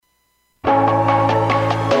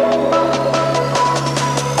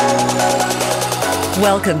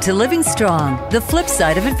Welcome to Living Strong, the flip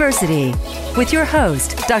side of adversity, with your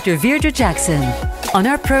host, Dr. Virdra Jackson. On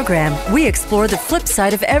our program, we explore the flip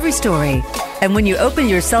side of every story. And when you open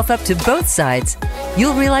yourself up to both sides,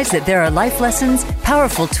 you'll realize that there are life lessons,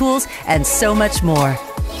 powerful tools, and so much more.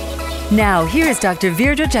 Now, here is Dr.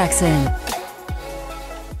 Virdra Jackson.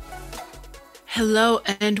 Hello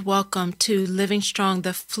and welcome to Living Strong,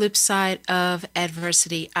 the flip side of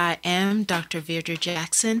adversity. I am Dr. Virdra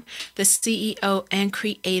Jackson, the CEO and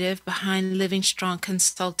creative behind Living Strong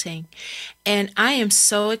Consulting. And I am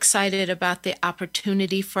so excited about the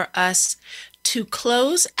opportunity for us to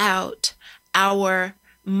close out our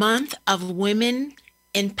month of women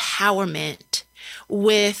empowerment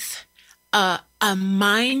with a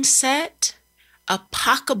mindset, a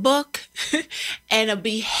pocketbook, and a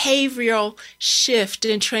behavioral shift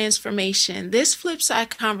and transformation. This flip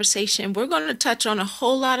side conversation, we're going to touch on a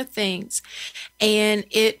whole lot of things, and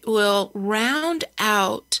it will round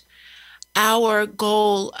out our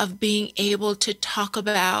goal of being able to talk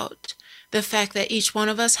about the fact that each one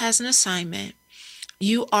of us has an assignment.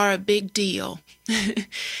 You are a big deal.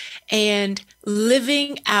 And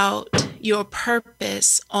living out your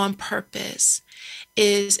purpose on purpose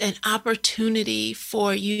is an opportunity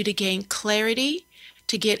for you to gain clarity,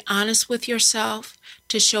 to get honest with yourself,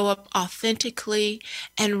 to show up authentically,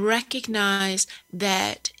 and recognize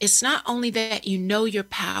that it's not only that you know your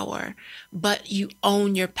power, but you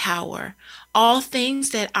own your power. All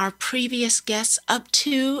things that our previous guests up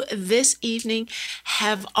to this evening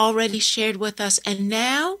have already shared with us. And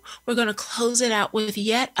now we're going to close it out with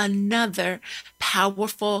yet another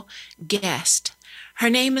powerful guest. Her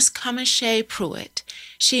name is Kiameshea Prewitt.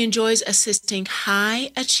 She enjoys assisting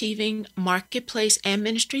high-achieving marketplace and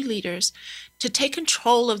ministry leaders to take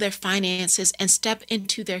control of their finances and step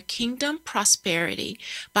into their kingdom prosperity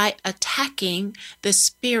by attacking the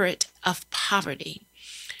spirit of poverty.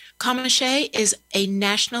 Kiameshea is a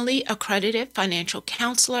nationally accredited financial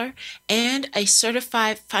counselor and a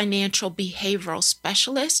certified financial behavioral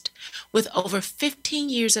specialist with over 15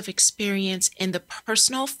 years of experience in the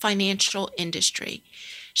personal financial industry.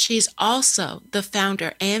 She is also the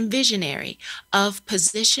founder and visionary of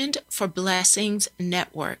Positioned for Blessings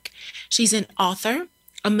Network. She's an author,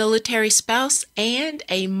 a military spouse, and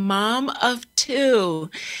a mom of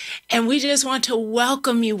two. And we just want to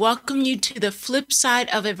welcome you to the flip side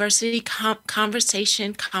of adversity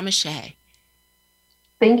conversation, Kiameshea.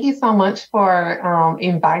 Thank you so much for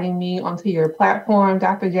inviting me onto your platform,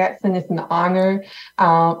 Dr. Jackson. It's an honor.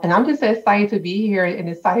 And I'm just excited to be here and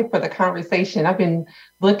excited for the conversation. I've been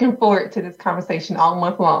looking forward to this conversation all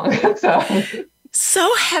month long.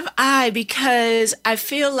 So have I, because I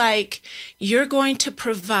feel like you're going to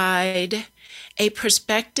provide a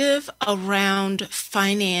perspective around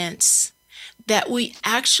finance that we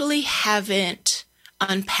actually haven't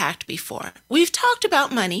unpacked before. We've talked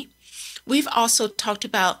about money. We've also talked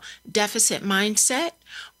about deficit mindset.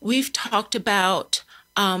 We've talked about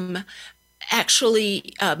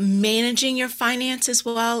actually managing your finances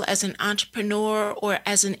well as an entrepreneur or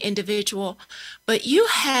as an individual. But you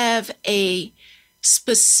have a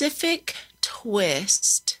specific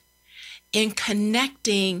twist in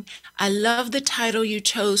connecting. I love the title you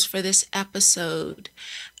chose for this episode,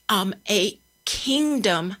 a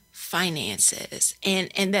kingdom finances,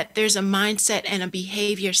 and that there's a mindset and a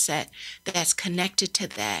behavior set that's connected to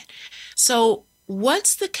that. So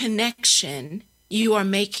what's the connection you are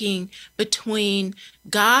making between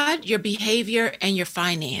God, your behavior, and your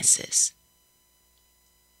finances?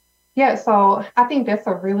 Yeah, so I think that's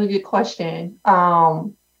a really good question.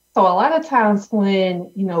 So a lot of times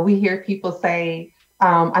when, we hear people say,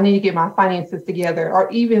 I need to get my finances together, or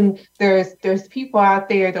even there's people out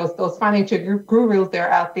there, those financial gurus that are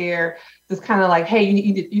out there, just kind of like, hey,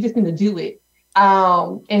 you just need to do it.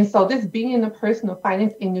 And so this being in the personal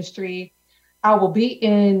finance industry, I will be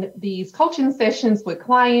in these coaching sessions with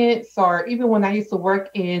clients, or even when I used to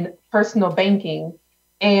work in personal banking,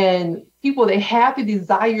 and people, they have the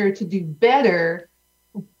desire to do better,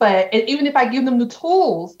 and even if I give them the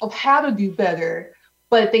tools of how to do better,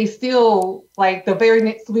 but they still, like the very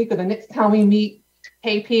next week or the next time we meet,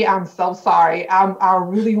 hey, P, I'm so sorry. I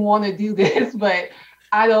really want to do this, but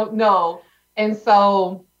I don't know. And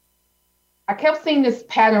so I kept seeing this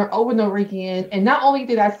pattern over and over again. And not only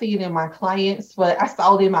did I see it in my clients, but I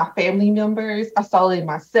saw it in my family members. I saw it in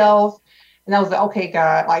myself. And I was like, okay,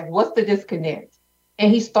 God, like, what's the disconnect?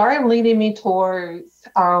 And he started leading me towards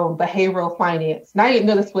behavioral finance. And I didn't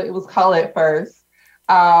know that's what it was called at first.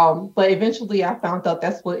 But eventually I found out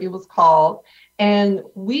that's what it was called. And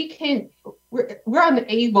we're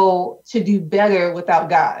unable to do better without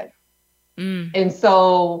God. And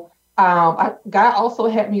so God also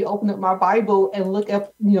had me open up my Bible and look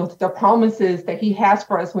up, the promises that he has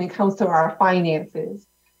for us when it comes to our finances.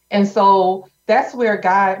 And so that's where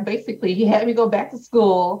God, basically, he had me go back to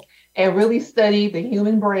school and really study the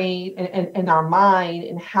human brain and our mind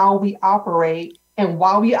and how we operate and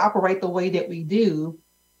why we operate the way that we do.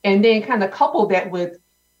 And then kind of couple that with,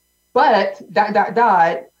 but ...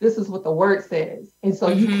 this is what the word says. And so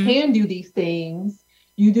you can do these things.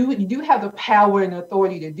 You do have the power and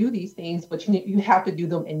authority to do these things, but you have to do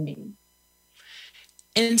them in me.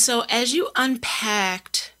 And so as you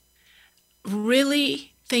unpacked,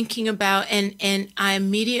 really thinking about, and I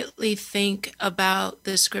immediately think about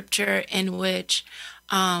the scripture in which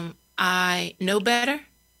I know better,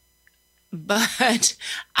 but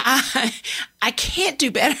I can't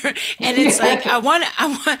do better. And it's like,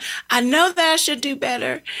 I know that I should do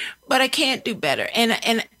better, but I can't do better.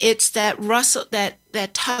 And it's that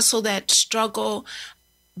that tussle, that struggle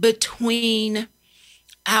between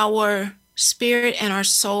our spirit and our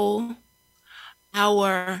soul,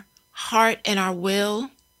 our heart and our will,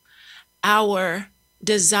 our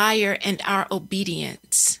desire and our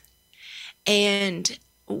obedience. And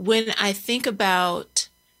when I think about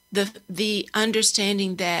the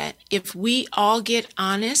understanding that if we all get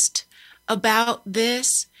honest about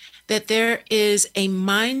this, that there is a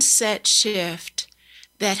mindset shift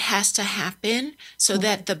that has to happen so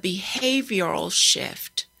that the behavioral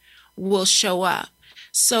shift will show up.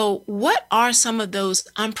 So what are some of those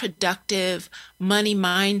unproductive money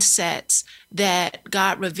mindsets that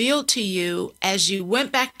God revealed to you as you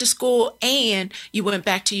went back to school and you went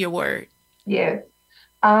back to your word? Yes.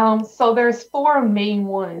 So there's four main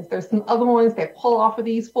ones. There's some other ones that pull off of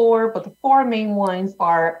these four, but the four main ones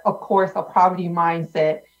are, of course, a poverty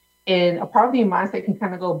mindset. And a poverty mindset can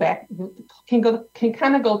kind of go back, can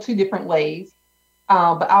kind of go two different ways.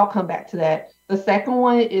 But I'll come back to that. The second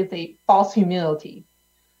one is a false humility,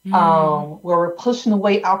 where we're pushing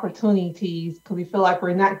away opportunities because we feel like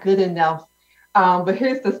we're not good enough. But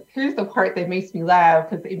here's the part that makes me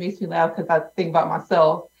laugh, because I think about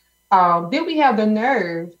myself. Then we have the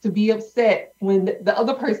nerve to be upset when the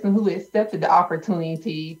other person who accepted the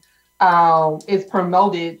opportunity is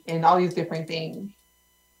promoted and all these different things.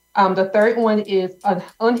 The third one is an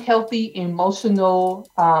unhealthy emotional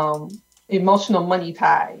money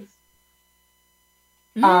ties.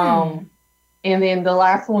 And then the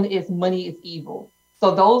last one is money is evil.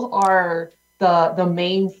 So those are the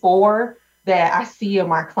main four that I see in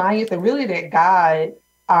my clients, and really that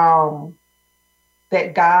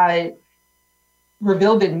God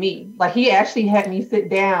revealed in me. Like, he actually had me sit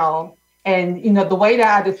down, and the way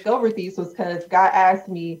that I discovered these was because God asked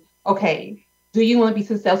me, okay, do you want to be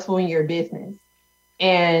successful in your business?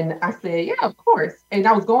 And I said, yeah, of course. And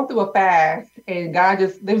I was going through a fast, and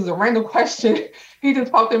there was a random question. He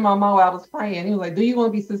just popped in my mind while I was praying. He was like, do you want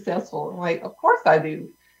to be successful? I'm like, of course I do.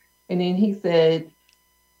 And then he said,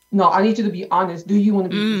 no, I need you to be honest. Do you want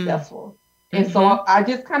to be successful? And so I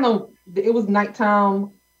just it was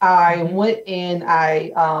nighttime. I went and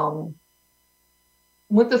I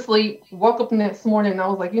went to sleep, woke up the next morning, and I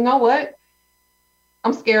was like, you know what?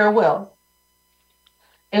 I'm scared of wealth.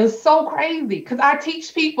 And it's so crazy because I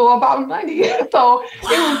teach people about money. So It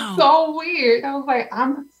was so weird. I was like,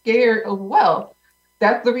 I'm scared of wealth.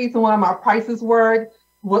 That's the reason why my prices were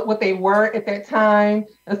what they were at that time.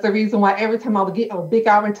 That's the reason why every time I would get a big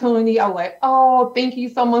opportunity, I was like, oh, thank you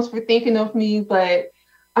so much for thinking of me, but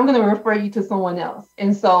I'm going to refer you to someone else.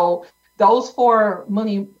 And so those four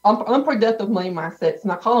unproductive money mindsets,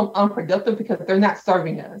 and I call them unproductive because they're not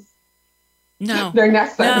serving us. No, they're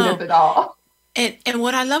not serving us at all. And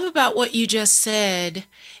what I love about what you just said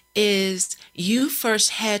is you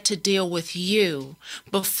first had to deal with you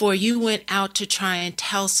before you went out to try and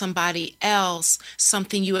tell somebody else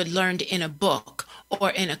something you had learned in a book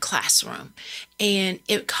or in a classroom. And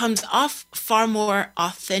it comes off far more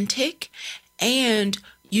authentic, and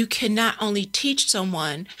you can not only teach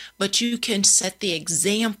someone, but you can set the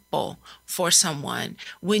example for someone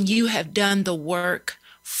when you have done the work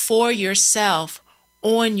for yourself,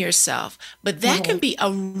 on yourself. But that can be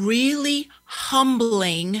a really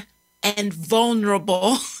humbling and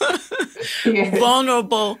vulnerable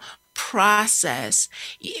process.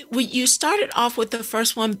 You started off with the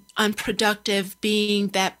first one, unproductive, being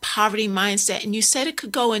that poverty mindset, and you said it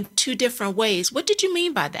could go in two different ways. What did you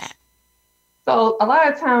mean by that? So a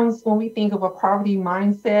lot of times when we think of a poverty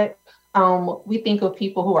mindset, we think of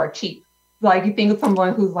people who are cheap. Like, you think of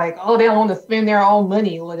someone who's like, oh, they don't want to spend their own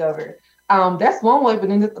money or whatever. That's one way, but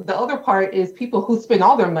then the other part is people who spend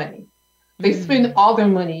all their money. They spend all their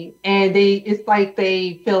money, and it's like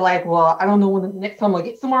they feel like, well, I don't know when the next time I'll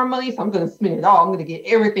get some more money, so I'm going to spend it all. I'm going to get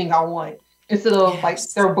everything I want, instead of like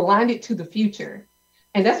they're blinded to the future.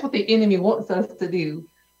 And that's what the enemy wants us to do.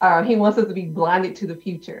 He wants us to be blinded to the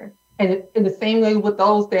future. And in the same way with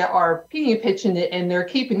those that are penny pitching it and they're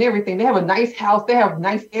keeping everything, they have a nice house, they have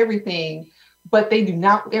nice everything, but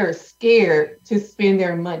they're scared to spend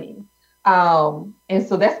their money. And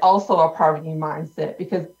so that's also a poverty mindset,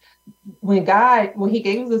 because when he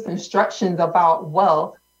gave us instructions about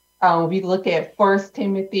wealth, we look at 1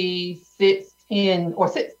 Timothy 6:10 or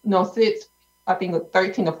 6, I think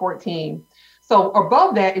 13 or 14. So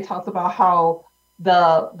above that, it talks about how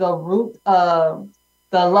the root of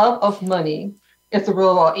the love of money is the root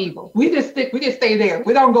of all evil. We just stay there.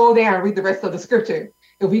 We don't go down and read the rest of the scripture.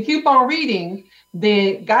 If we keep on reading,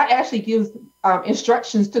 then God actually gives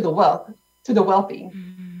instructions to the wealthy.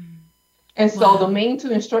 And so the main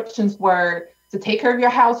two instructions were to take care of your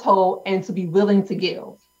household and to be willing to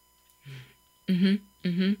give.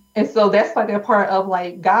 And so that's like a part of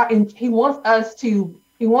like God, and He wants us to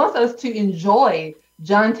enjoy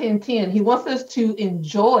John 10:10. He wants us to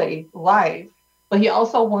enjoy life, but He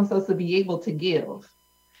also wants us to be able to give.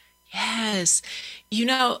 Yes.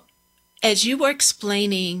 As you were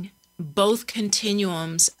explaining both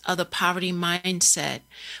continuums of the poverty mindset,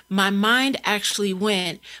 my mind actually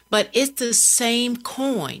went, but it's the same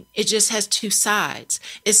coin. It just has two sides.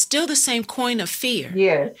 It's still the same coin of fear.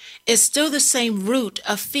 Yes. It's still the same root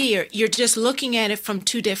of fear. You're just looking at it from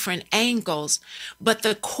two different angles, but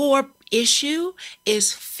the core issue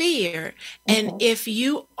is fear. And if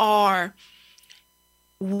you are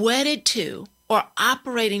wedded to or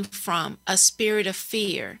operating from a spirit of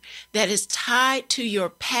fear that is tied to your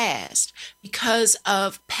past because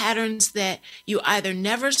of patterns that you either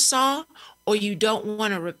never saw or you don't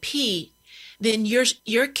want to repeat, then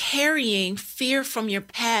you're carrying fear from your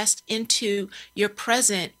past into your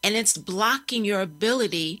present, and it's blocking your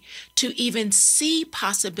ability to even see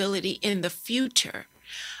possibility in the future.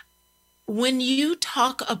 When you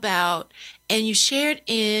talk about, and you shared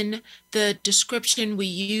in the description we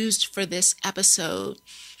used for this episode,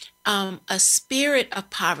 a spirit of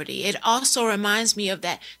poverty, it also reminds me of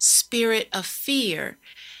that spirit of fear.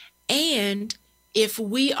 And if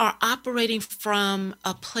we are operating from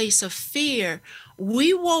a place of fear,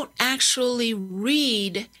 we won't actually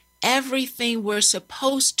read everything we're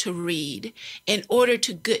supposed to read in order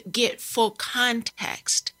to get full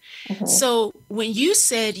context. So when you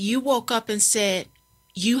said you woke up and said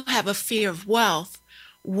you have a fear of wealth,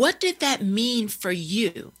 what did that mean for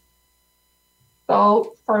you?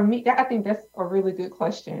 So for me, I think that's a really good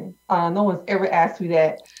question. No one's ever asked me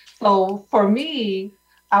that. So for me,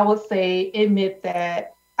 I would say it meant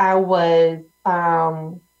that I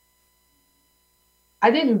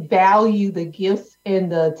didn't value the gifts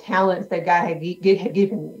and the talents that God had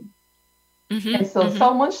given me. And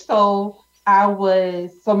so much so, I'm an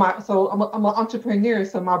entrepreneur,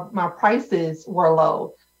 so my prices were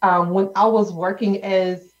low. When I was working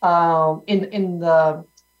as in the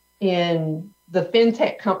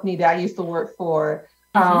fintech company that I used to work for,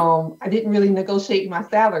 I didn't really negotiate my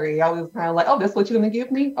salary. I was kind of like, oh, that's what you're going to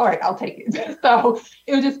give me? All right, I'll take it. So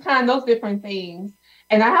it was just kind of those different things.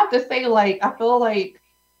 And I have to say, like, I feel like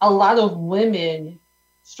a lot of women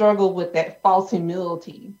struggle with that false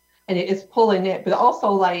humility, and it's pulling it, but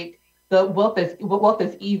also like the wealth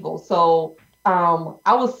is evil. So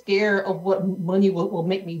I was scared of what money will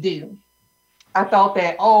make me do. I thought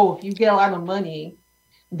that, if you get a lot of money,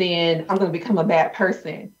 then I'm going to become a bad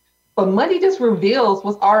person. But money just reveals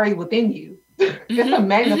what's already within you. It's a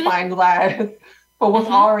magnifying glass for what's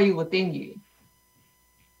already within you.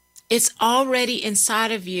 It's already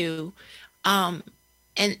inside of you. And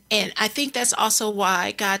I think that's also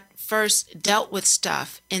why God first dealt with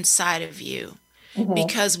stuff inside of you.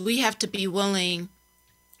 Because we have to be willing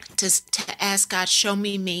to ask God, show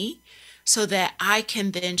me, so that I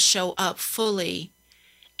can then show up fully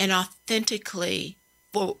and authentically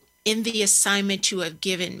in the assignment you have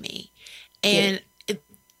given me. And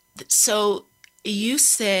so you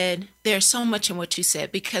said, there's so much in what you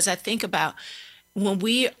said, because I think about when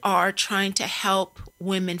we are trying to help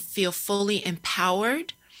women feel fully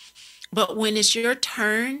empowered, but when it's your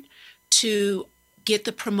turn to get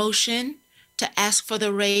the promotion, to ask for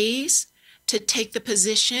the raise, to take the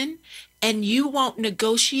position, and you won't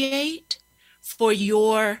negotiate for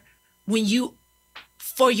your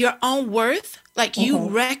own worth, like you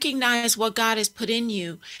recognize what God has put in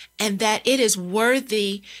you and that it is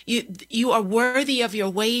worthy, you are worthy of your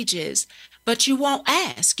wages, but you won't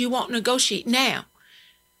ask, you won't negotiate. Now,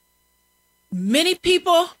 many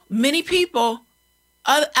people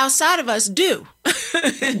outside of us do.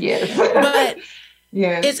 Yes. But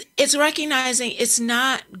Yes. it's recognizing it's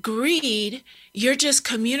not greed. You're just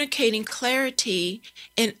communicating clarity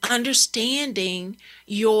and understanding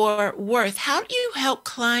your worth. How do you help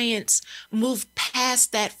clients move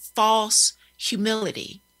past that false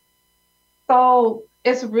humility? So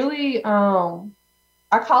it's really,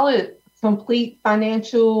 I call it complete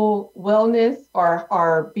financial wellness,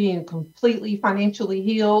 or being completely financially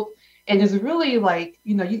healed. And it's really like,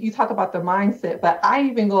 you talk about the mindset, but I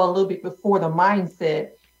even go a little bit before the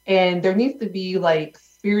mindset. And there needs to be like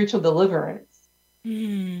spiritual deliverance.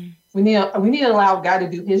 Mm. We need to allow God to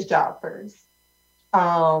do his job first.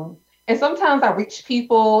 And sometimes I reach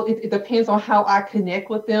people, it depends on how I connect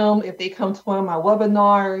with them. If they come to one of my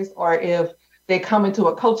webinars, or if they come into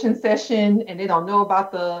a coaching session and they don't know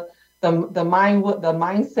about the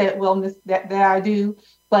mindset wellness that I do.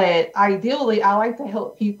 But ideally, I like to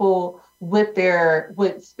help people with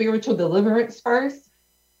spiritual deliverance first,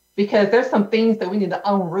 because there's some things that we need to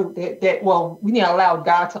unroot, well, we need to allow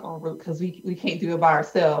God to unroot, because we can't do it by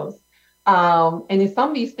ourselves. And then some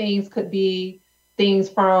of these things could be things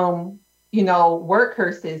from, word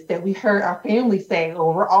curses that we heard our family say,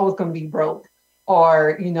 oh, we're always going to be broke,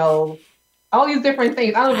 or, all these different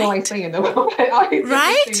things. I don't even like Right. saying them, but all these different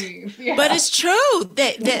Right? things. Yeah. But it's true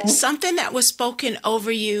that Mhm. something that was spoken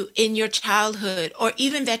over you in your childhood, or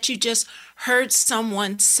even that you just heard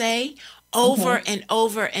someone say over Mhm. and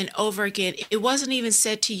over and over again. It wasn't even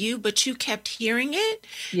said to you, but you kept hearing it,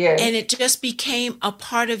 and Yes. it just became a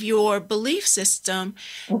part of your belief system.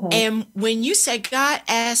 Mhm. And when you said God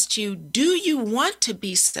asked you, do you want to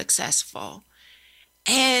be successful?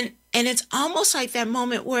 And it's almost like that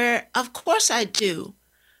moment where, of course I do.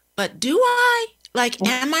 But do I? Like, Mhm.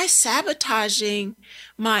 am I sabotaging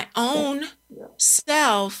my Yeah. own Yeah.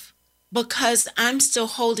 self because I'm still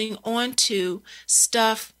holding on to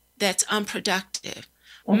stuff that's unproductive?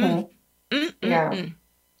 Mm, Mhm. mm, mm, Yeah. mm.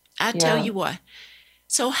 I tell Yeah. you what.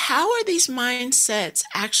 So, how are these mindsets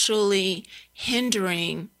actually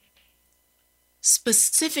hindering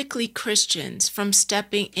specifically Christians from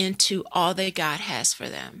stepping into all that God has for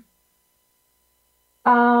them?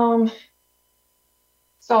 Um,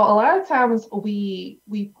 so a lot of times we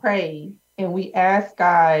pray and we ask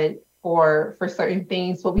God for certain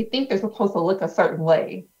things, but we think they're supposed to look a certain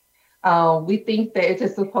way. We think that it's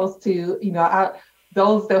just supposed to,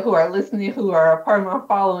 those who are listening, who are a part of my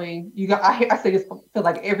following, I say this feel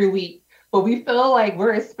like every week, but we feel like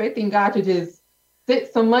we're expecting God to just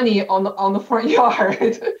sit some money on the front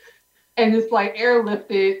yard and just like airlift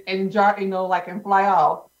it and jar, like, and fly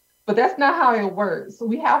off. But that's not how it works. So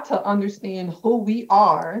we have to understand who we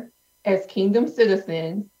are as kingdom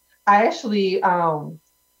citizens. I actually,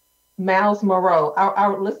 Miles Moreau, I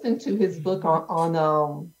listened to his book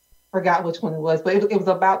on forgot which one it was, but it was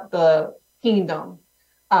about the kingdom.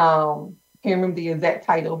 Can't remember the exact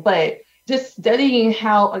title, but just studying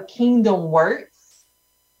how a kingdom works,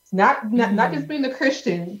 not just Mm, being a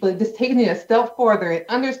Christian, but just taking it a step further and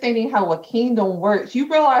understanding how a kingdom works. You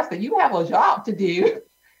realize that you have a job to do,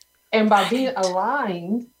 and by being right.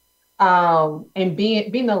 aligned, and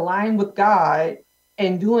being aligned with God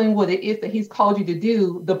and doing what it is that He's called you to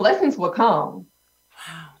do, the blessings will come.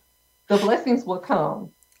 Wow. The blessings will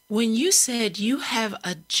come. When you said you have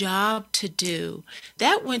a job to do,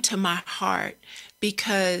 that went to my heart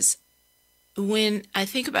because when I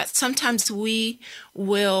think about sometimes we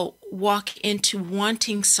will walk into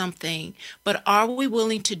wanting something, but are we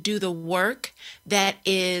willing to do the work that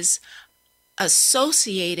is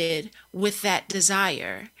associated with that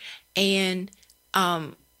desire? And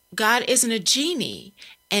God isn't a genie,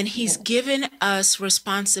 and He's given us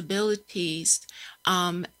responsibilities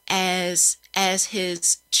as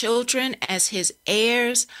His children, as His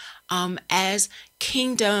heirs, as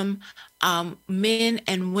kingdom men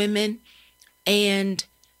and women, and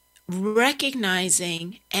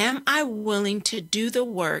recognizing, am I willing to do the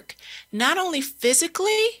work, not only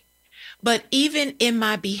physically, but even in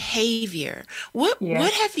my behavior? What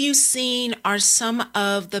Yes. have you seen are some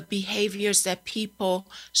of the behaviors that people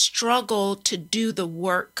struggle to do the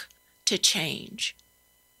work to change?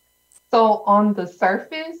 So on the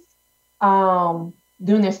surface,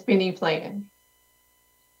 doing a spending plan,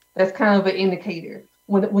 that's kind of an indicator.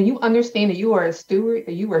 When you understand that you are a steward,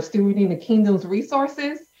 that you are stewarding the kingdom's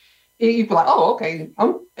resources, you feel like, oh, okay,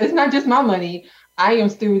 it's not just my money. I am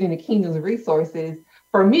stewarding the kingdom's resources.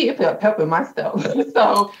 For me, it felt helping my stuff.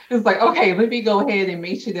 So it's like, okay, let me go ahead and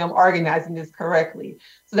make sure that I'm organizing this correctly.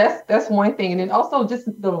 So that's one thing. And then also just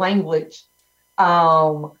the language.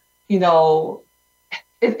 Um, you know,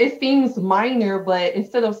 it seems minor, but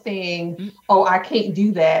instead of saying, Mm, oh, I can't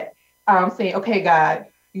do that, saying, okay, God,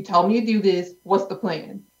 you told me to do this. What's the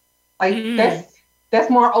plan? Like Mm. that's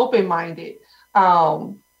more open-minded.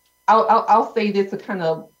 Um, I'll say this to kind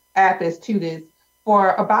of add this to this.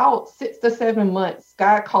 For about 6 to 7 months,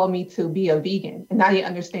 God called me to be a vegan, and I didn't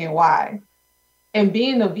understand why. And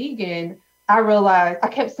being a vegan, I realized I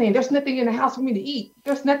kept saying, "There's nothing in the house for me to eat.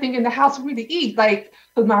 There's nothing in the house for me to eat." Like,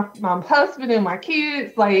 because my husband and my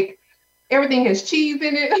kids, like everything has cheese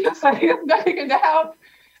in it. It's like there's nothing in the house.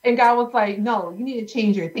 And God was like, "No, you need to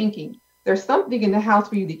change your thinking. There's something in the house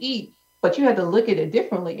for you to eat, but you have to look at it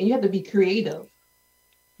differently, and you have to be creative."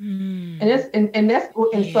 And Mm. it's and that's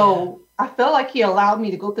and Yeah. so I felt like He allowed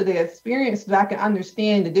me to go through the experience so that I can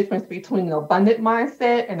understand the difference between an abundant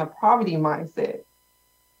mindset and a poverty mindset.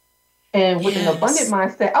 And with an abundant Yes.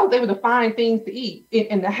 mindset, I was able to find things to eat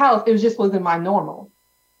in the house. It just wasn't my normal.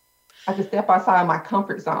 I had to step outside my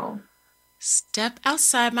comfort zone. Step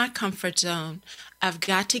outside my comfort zone. I've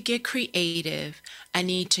got to get creative. I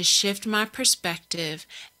need to shift my perspective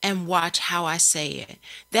and watch how I say it.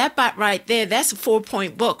 That bot right there, that's a 4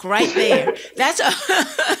 point book right there. That's a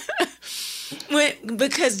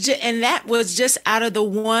because and that was just out of the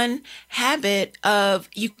one habit of,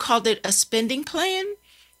 you called it a spending plan.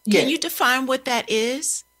 Can Yes. you define what that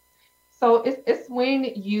is? So it's when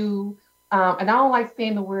you and I don't like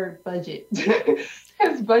saying the word budget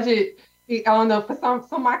because budget. I don't know, for some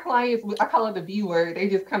of my clients, I call it the B word. They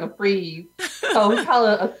just kind of freeze. So we call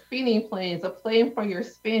it a spending plan. It's a plan for your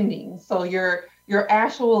spending. So you're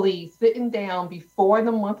actually sitting down before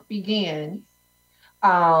the month begins,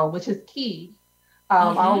 which is key. I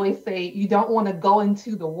Mm-hmm. always say you don't want to go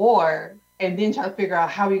into the war and then try to figure out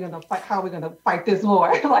how we're going to fight, how we're going to fight this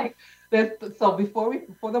war. Like that's so before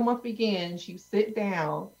the month begins, you sit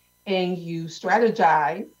down and you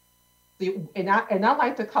strategize. And I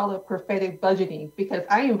like to call it prophetic budgeting because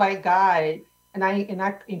I invite God and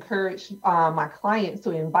I encourage my clients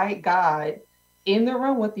to invite God in the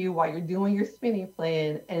room with you while you're doing your spending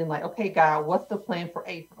plan and like, okay, God, what's the plan for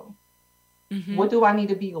April? Mm-hmm. What do I need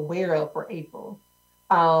to be aware of for April?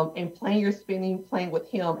 And plan your spending plan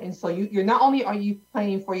with Him. And so you're not only are you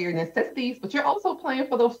planning for your necessities, but you're also planning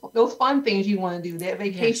for those fun things you want to do, that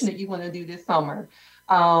vacation Yes. that you want to do this summer,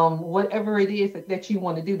 whatever it is that you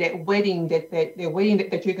want to do, that wedding that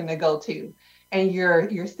you're going to go to, and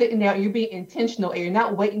you're sitting there, you're being intentional, and you're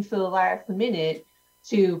not waiting till the last minute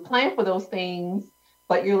to plan for those things.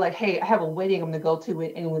 But you're like, hey, I have a wedding I'm going to go to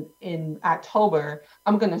in October.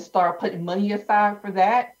 I'm going to start putting money aside for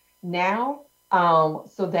that now,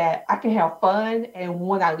 so that I can have fun. And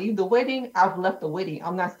when I leave the wedding, I've left the wedding.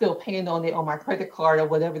 I'm not still paying on it on my credit card or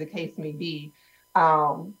whatever the case may be.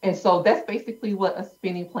 And so that's basically what a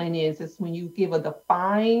spending plan is when you give a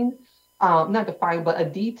defined, not defined, but a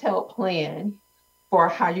detailed plan for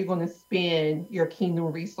how you're going to spend your kingdom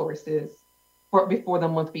resources before the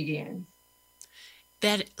month begins.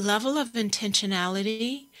 That level of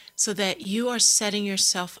intentionality so that you are setting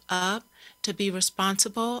yourself up to be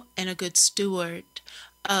responsible and a good steward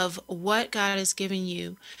of what God has given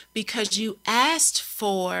you, because you asked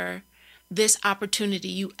for this opportunity,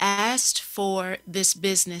 you asked for this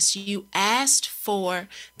business, you asked for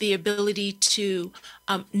the ability to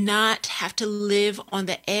not have to live on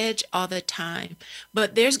the edge all the time.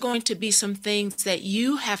 But there's going to be some things that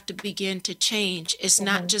you have to begin to change. It's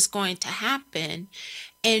not Mhm. just going to happen.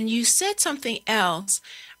 And you said something else,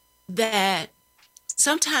 that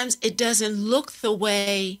sometimes it doesn't look the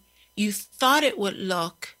way you thought it would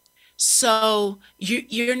look. So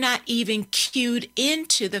you're not even cued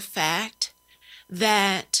into the fact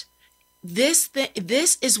that this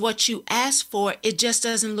is what you asked for. It just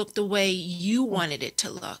doesn't look the way you wanted it to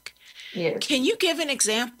look. Yes. Can you give an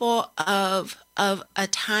example of a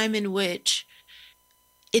time in which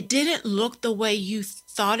it didn't look the way you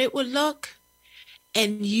thought it would look,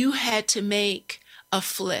 and you had to make a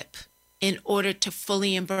flip in order to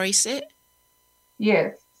fully embrace it?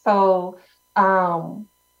 Yes. So um,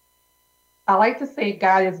 I like to say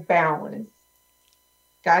God is balanced.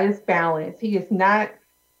 God is balanced. He is not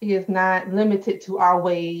limited to our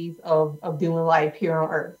ways of doing life here on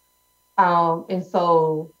earth. And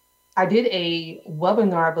so I did a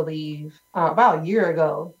webinar, I believe, about a year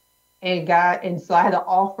ago, and so I had an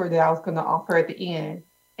offer that I was going to offer at the end,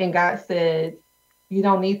 and God said, "You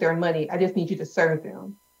don't need their money. I just need you to serve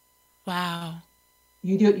them. Wow.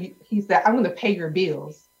 He said, "I'm going to pay your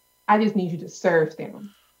bills. I just need you to serve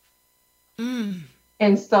them." Mm.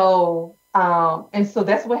 And so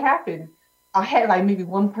that's what happened. I had like maybe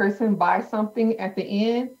one person buy something at the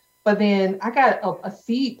end, but then I got a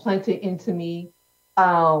seed planted into me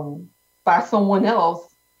um, by someone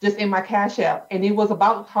else just in my Cash App. And it was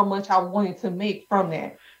about how much I wanted to make from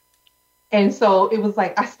that. And so it was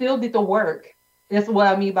like, I still did the work. That's what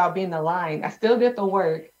I mean by being aligned. I still did the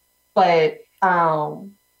work, but God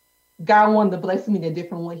wanted to bless me in a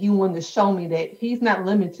different way. He wanted to show me that he's not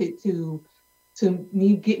limited to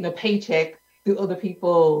me getting a paycheck through other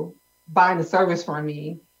people buying the service from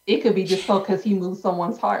me. It could be just so because he moved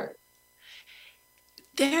someone's heart.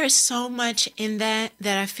 There is so much in that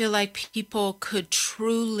I feel like people could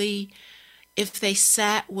truly, if they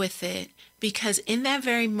sat with it, because in that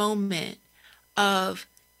very moment of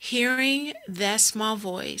hearing that small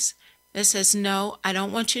voice that says, no, I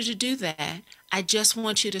don't want you to do that. I just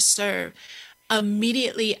want you to serve.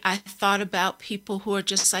 Immediately, I thought about people who are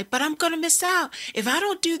just like, but I'm going to miss out. If I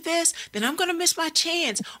don't do this, then I'm going to miss my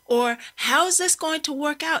chance. Or how is this going to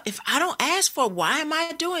work out? If I don't ask for, why am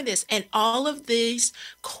I doing this? And all of these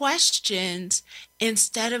questions,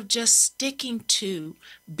 instead of just sticking to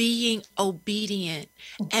being obedient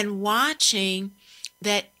and watching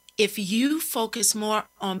that if you focus more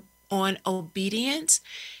on obedience,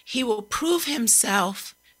 he will prove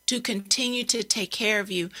himself to continue to take care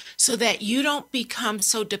of you so that you don't become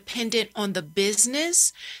so dependent on the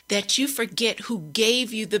business that you forget who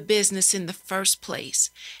gave you the business in the first place,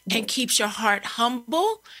 and keeps your heart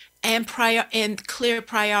humble and clear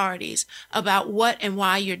priorities about what and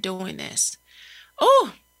why you're doing this.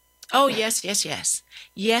 Oh, yes, yes, yes.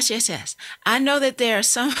 Yes, yes, yes. I know that there's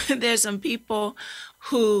some people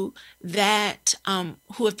who have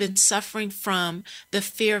been suffering from the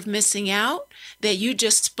fear of missing out, that you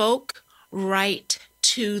just spoke right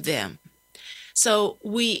to them. So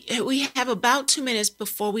we have about 2 minutes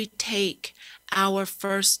before we take our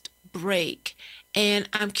first break, and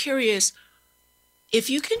I'm curious if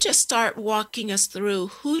you can just start walking us through,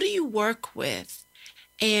 who do you work with,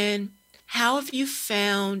 and how have you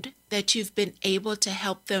found that you've been able to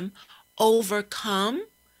help them overcome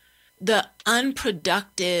the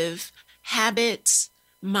unproductive habits,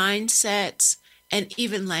 mindsets, and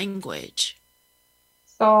even language?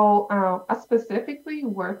 So I specifically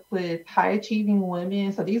work with high achieving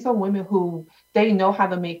women. So these are women who they know how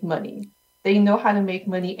to make money. They know how to make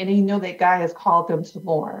money, and they know that God has called them to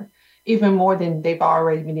more, even more than they've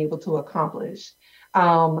already been able to accomplish.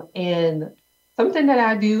 And something that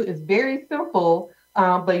I do is very simple,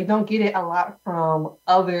 but you don't get it a lot from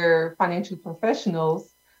other financial professionals.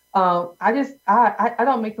 I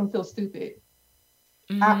don't make them feel stupid.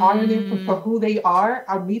 I honor them for who they are.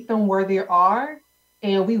 I meet them where they are,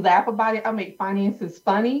 and we laugh about it. I make finances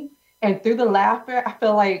funny, and through the laughter, I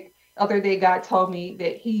feel like the other day God told me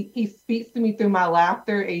that He speaks to me through my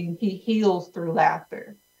laughter, and He heals through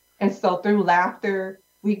laughter. And so through laughter,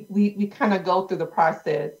 we kind of go through the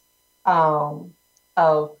process of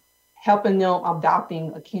helping them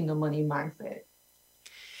adopting a kingdom money mindset.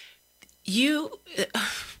 You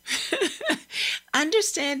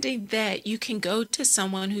understanding that you can go to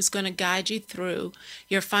someone who's going to guide you through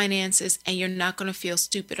your finances, and you're not going to feel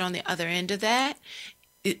stupid on the other end of that.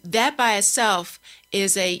 That by itself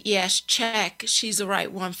is a yes, check. She's the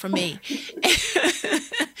right one for me.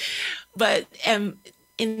 But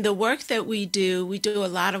in the work that we do a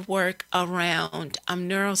lot of work around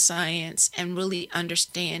neuroscience and really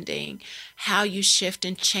understanding how you shift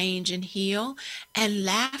and change and heal. And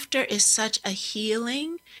laughter is such a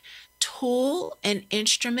healing tool and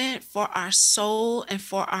instrument for our soul and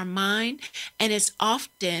for our mind. And it's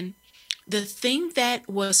often the thing that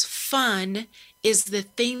was fun is the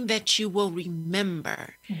thing that you will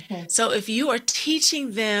remember. Okay. So if you are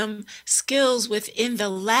teaching them skills within the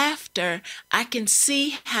laughter, I can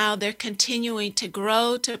see how they're continuing to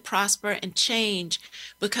grow, to prosper, and change,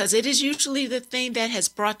 because it is usually the thing that has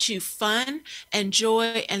brought you fun and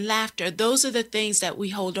joy and laughter. Those are the things that we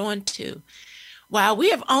hold on to. Wow, we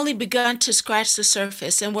have only begun to scratch the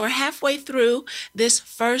surface, and we're halfway through this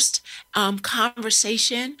first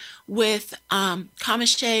conversation with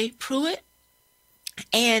Kiameshea Prewitt.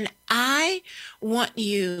 And I want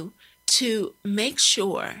you to make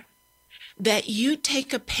sure that you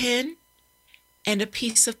take a pen and a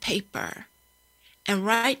piece of paper and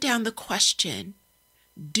write down the question,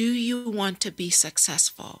 do you want to be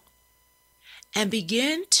successful? And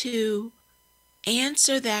begin to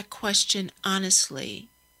answer that question honestly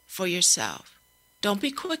for yourself. Don't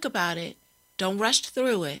be quick about it. Don't rush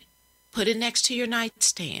through it. Put it next to your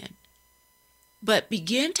nightstand. But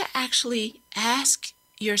begin to actually ask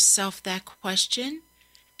yourself that question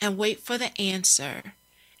and wait for the answer.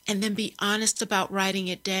 And then be honest about writing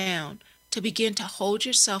it down to begin to hold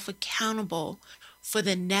yourself accountable for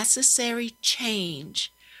the necessary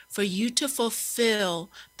change for you to fulfill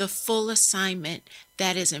the full assignment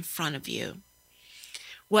that is in front of you.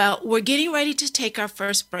 Well, we're getting ready to take our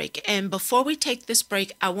first break. And before we take this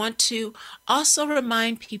break, I want to also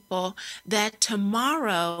remind people that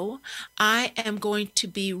tomorrow I am going to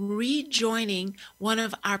be rejoining one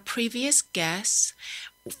of our previous guests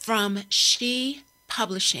from She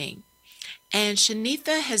Publishing. And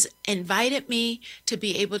Shanitha has invited me to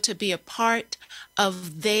be able to be a part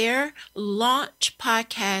of their launch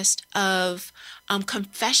podcast of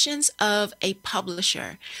Confessions of a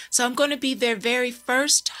Publisher. So I'm going to be their very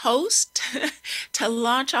first host to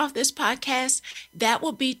launch off this podcast. That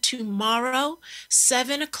will be tomorrow,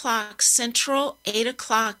 7 o'clock Central, 8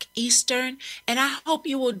 o'clock Eastern. And I hope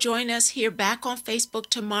you will join us here back on Facebook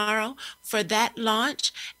tomorrow for that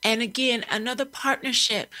launch. And again, another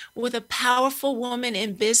partnership with a powerful woman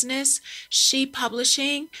in business, She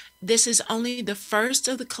Publishing. This is only the first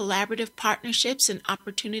of the collaborative partnerships and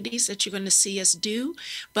opportunities that you're going to see us do.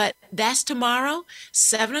 But that's tomorrow,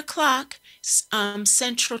 7 o'clock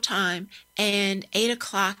Central Time and 8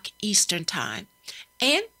 o'clock Eastern Time.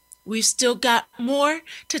 And we've still got more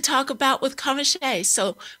to talk about with Kiameshea.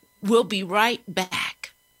 So we'll be right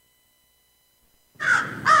back.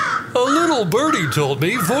 A little birdie told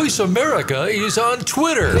me Voice America is on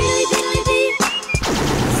Twitter.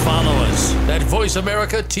 Follow us at Voice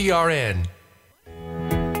America TRN.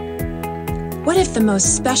 What if the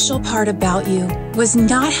most special part about you was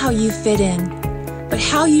not how you fit in, but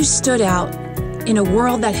how you stood out in a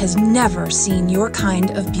world that has never seen your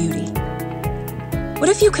kind of beauty? What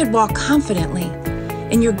if you could walk confidently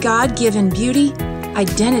in your God-given beauty,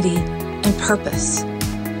 identity, and purpose?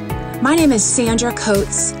 My name is Sandra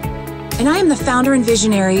Coates, and I am the founder and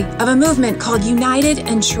visionary of a movement called United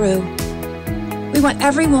and True. We want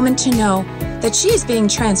every woman to know that she is being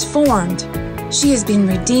transformed, she is being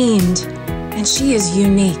redeemed, and she is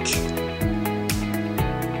unique.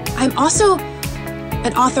 I'm also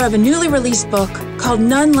an author of a newly released book called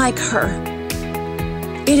None Like Her.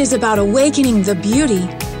 It is about awakening the beauty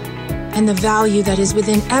and the value that is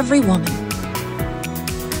within every woman.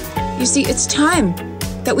 You see, it's time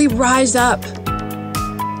that we rise up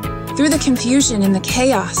through the confusion and the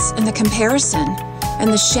chaos and the comparison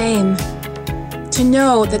and the shame to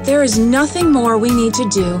know that there is nothing more we need to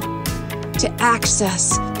do to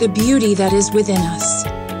access the beauty that is within us.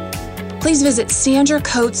 Please visit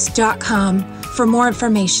sandracoates.com for more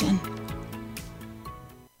information.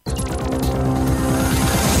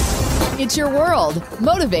 It's your world.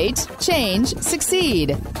 Motivate, change,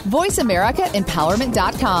 succeed.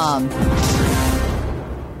 VoiceAmericaEmpowerment.com.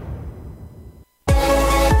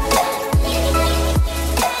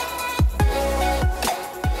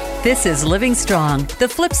 This is Living Strong, the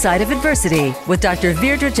flip side of adversity with Dr.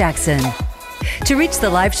 Virdra Jackson. To reach the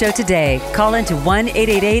live show today, call into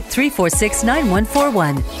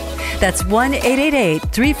 1-888-346-9141. That's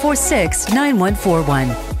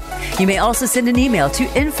 1-888-346-9141. You may also send an email to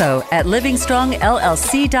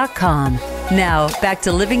info@livingstrongllc.com. Now, back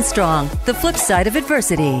to Living Strong, the flip side of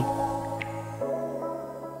adversity.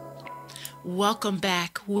 Welcome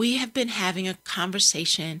back. We have been having a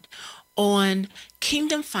conversation on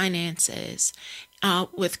kingdom finances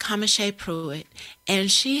with Kiameshea Prewitt,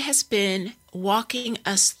 and she has been walking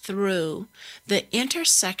us through the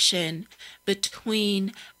intersection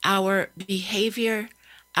between our behavior,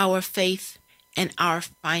 our faith, and our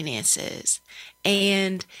finances.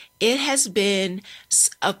 And it has been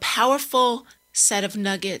a powerful set of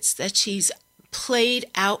nuggets that she's played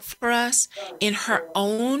out for us in her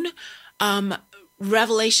own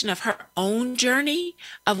revelation of her own journey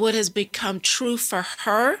of what has become true for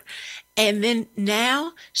her. And then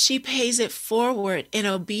now she pays it forward in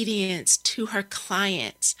obedience to her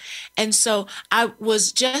clients. And so I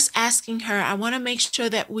was just asking her, I want to make sure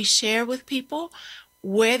that we share with people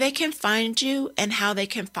where they can find you and how they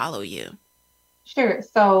can follow you. Sure.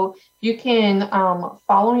 So you can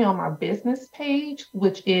follow me on my business page,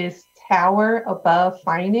 which is Tower Above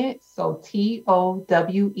Finance. So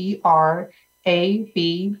TOWERABOVEFINANCE.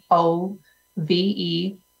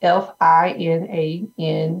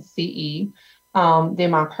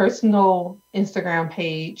 Then my personal Instagram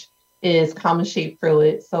page is Kiameshea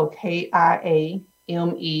Prewitt. So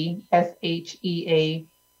KIAMESHEA,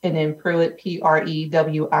 and then Prewitt,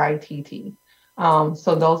 PREWITT.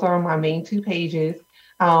 So those are my main two pages.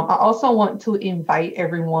 I also want to invite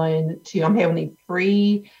everyone to, I'm having a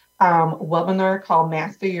free webinar called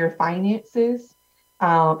Master Your Finances.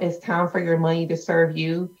 It's time for your money to serve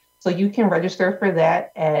you. So you can register for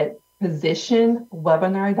that at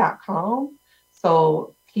positionwebinar.com.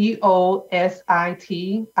 So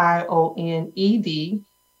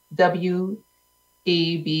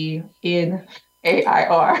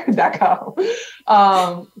positionwebinar.com.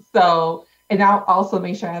 So, And I'll also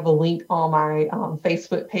make sure I have a link on my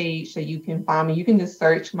Facebook page so you can find me. You can just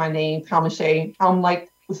search my name, Kiameshea. I'm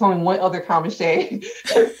like, there's only one other Kiameshea.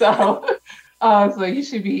 So it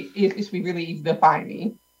should be really easy to find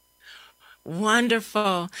me.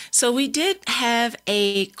 Wonderful. So we did have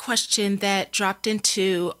a question that dropped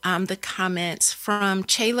into the comments from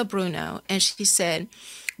Chayla Bruno, and she said,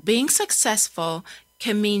 being successful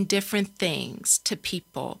can mean different things to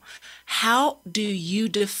people. How do you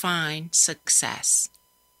define success?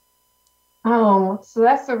 So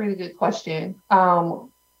that's a really good question.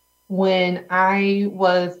 When I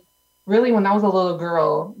was a little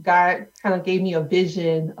girl, God kind of gave me a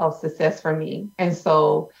vision of success for me. And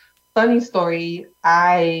so, funny story,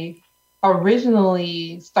 I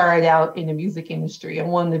originally started out in the music industry. I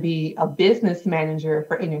wanted to be a business manager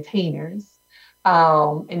for entertainers.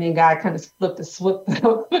 And then God kind of flipped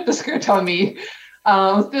the script on me.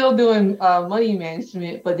 I'm still doing money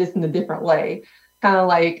management, but just in a different way. Kind of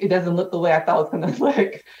like it doesn't look the way I thought it was going to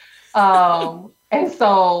look. And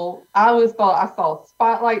so I saw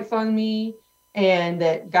spotlights on me, and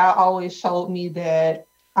that God always showed me that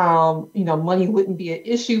money wouldn't be an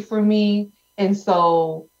issue for me, and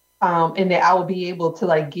so and that I would be able to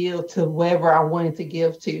like give to wherever I wanted to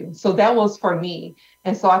give to. So that was for me.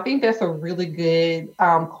 And so I think that's a really good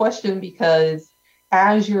question, because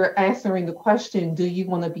as you're answering the question, do you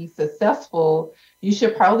want to be successful? You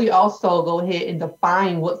should probably also go ahead and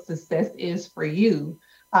define what success is for you.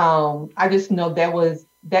 I just know there was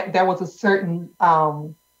a certain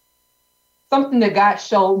something that God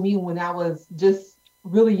showed me when I was just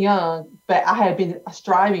really young, but I had been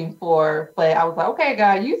striving for. But I was like, okay,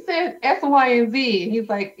 God, you said X, Y, and Z. And he's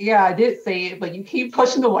like, yeah, I did say it, but you keep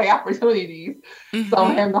pushing away opportunities. Mm-hmm. So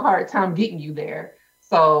I'm having a hard time getting you there.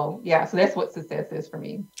 So yeah, so that's what success is for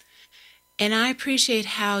me. And I appreciate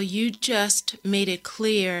how you just made it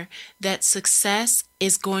clear that success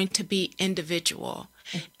is going to be individual.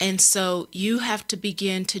 And so you have to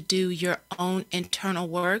begin to do your own internal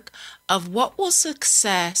work of what will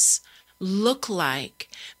success look like,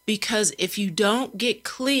 because if you don't get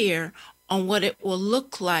clear on what it will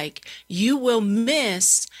look like, you will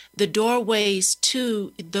miss the doorways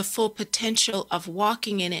to the full potential of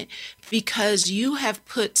walking in it, because you have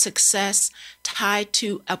put success tied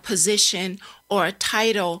to a position or a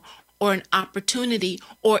title or an opportunity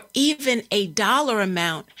or even a dollar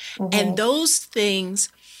amount. Mm-hmm. And those things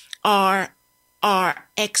are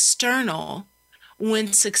external,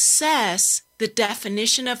 when success, the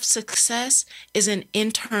definition of success, is an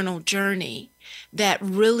internal journey that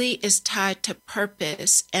really is tied to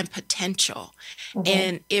purpose and potential. Mm-hmm.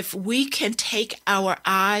 And if we can take our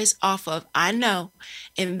eyes off of, I know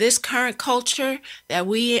in this current culture that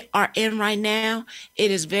we are in right now,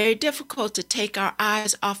 it is very difficult to take our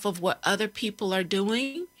eyes off of what other people are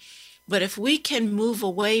doing. But if we can move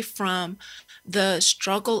away from the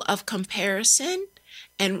struggle of comparison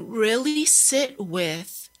and really sit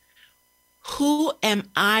with, who am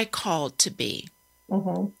I called to be?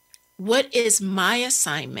 Mm-hmm. What is my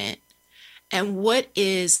assignment? And what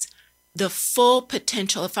is the full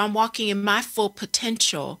potential? If I'm walking in my full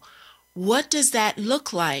potential, what does that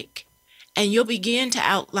look like? And you'll begin to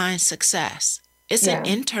outline success. It's an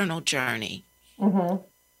internal journey. Mm-hmm.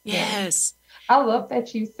 Yes. I love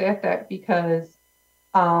that you said that, because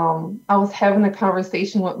I was having a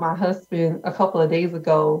conversation with my husband a couple of days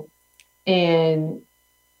ago, and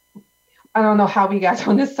I don't know how we got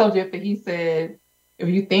on this subject, but he said, if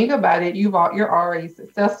you think about it, you're already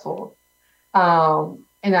successful.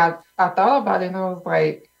 And I thought about it, and I was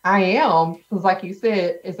like, I am, because like you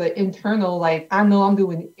said, it's an internal, like, I know I'm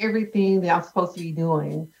doing everything that I'm supposed to be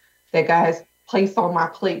doing, that God has placed on my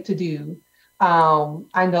plate to do.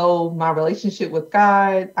 I know my relationship with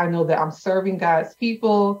God. I know that I'm serving God's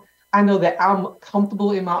people. I know that I'm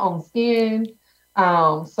comfortable in my own skin.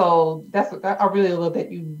 So I really love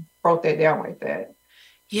that you broke that down like that.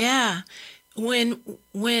 Yeah.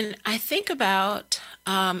 When I think about,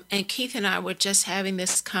 and Keith and I were just having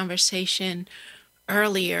this conversation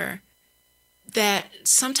earlier, that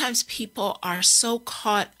sometimes people are so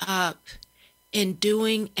caught up in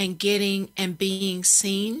doing and getting and being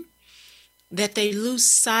seen that they lose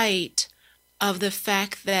sight of the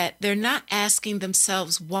fact that they're not asking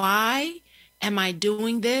themselves, why am I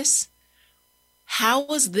doing this? How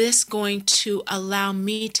is this going to allow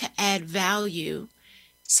me to add value?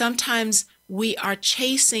 Sometimes we are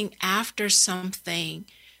chasing after something,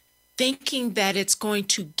 thinking that it's going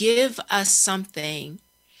to give us something,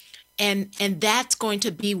 and that's going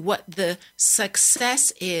to be what the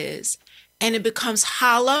success is. And it becomes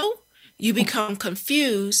hollow. You become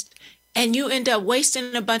confused. And you end up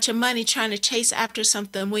wasting a bunch of money trying to chase after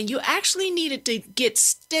something when you actually needed to get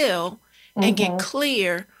still and get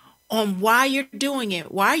clear on why you're doing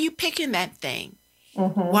it. Why are you picking that thing?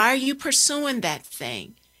 Why are you pursuing that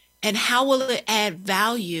thing? And how will it add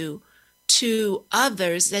value to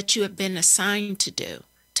others that you have been assigned to do,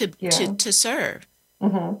 to serve?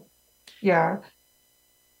 Yeah.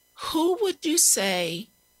 Who would you say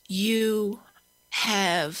you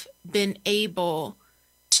have been able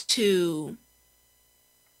to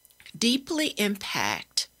deeply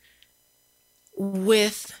impact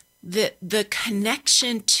with the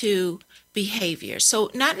connection to behavior?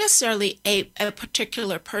 So not necessarily a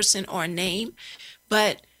particular person or a name,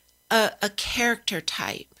 but a character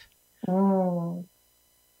type.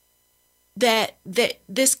 That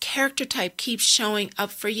this character type keeps showing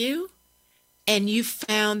up for you, and you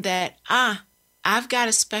found that I've got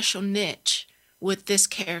a special niche with this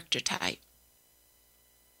character type.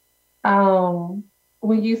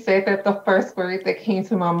 When you said that, the first words that came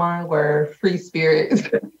to my mind were free spirits.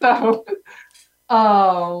 So,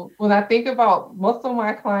 when I think about most of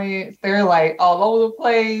my clients, they're like all over the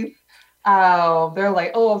place. They're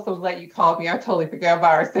like, "Oh, I'm so glad you called me. I totally forgot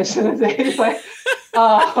about our session today." Like,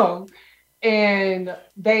 and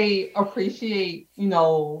they appreciate,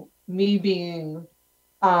 me being,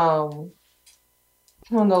 I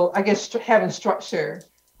don't know, I guess having structure.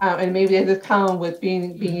 And maybe it just come with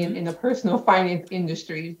being in the personal finance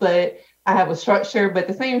industry, but I have a structure, but at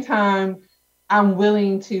the same time, I'm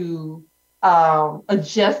willing to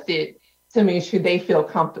adjust it to make sure they feel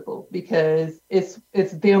comfortable, because it's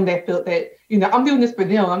them that feel that, I'm doing this for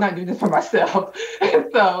them. I'm not doing this for myself.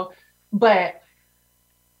 So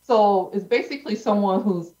it's basically someone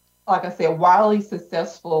who's, like I said, wildly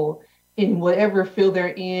successful in whatever field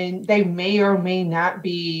they're in. They may or may not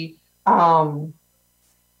be,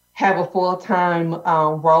 have a full-time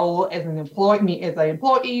role as an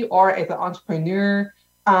employee or as an entrepreneur,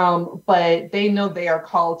 but they know they are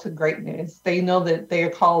called to greatness. They know that they are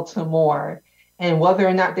called to more, and whether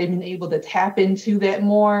or not they've been able to tap into that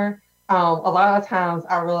more, a lot of times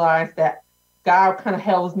I realize that God kind of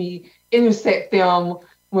helps me intersect them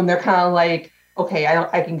when they're kind of like, okay,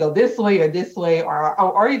 I can go this way,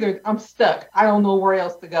 or either I'm stuck. I don't know where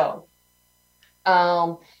else to go.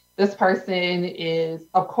 This person is,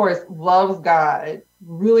 of course, loves God,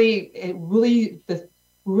 really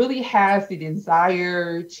has the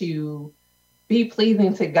desire to be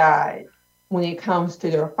pleasing to God when it comes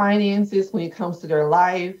to their finances, when it comes to their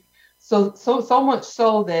life. So much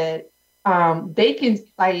so that they can,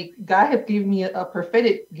 like, God has given me a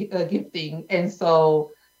prophetic gifting. And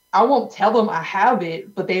so I won't tell them I have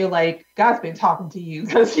it, but they're like, God's been talking to you,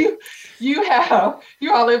 because you're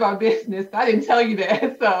all in my business. I didn't tell you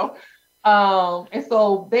that. So, and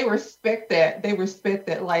so they respect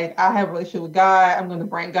that. Like, I have a relationship with God. I'm going to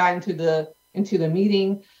bring God into the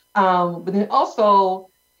meeting. But then also,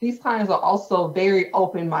 these clients are also very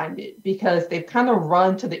open-minded, because they've kind of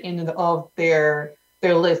run to the end of their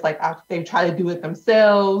list. Like, they try to do it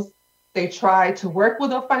themselves. They try to work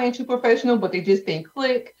with a financial professional, but they just didn't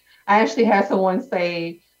click. I actually had someone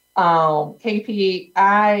say, KP,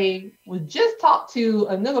 I was just talked to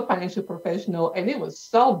another financial professional, and it was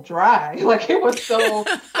so dry. Like, it was like,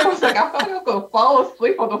 I felt like I was going to fall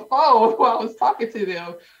asleep on the phone while I was talking to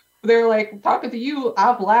them. They're like, talking to you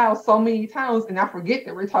out loud so many times, and I forget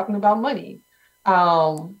that we're talking about money.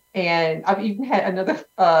 And I've even had another,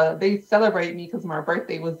 they celebrated me because my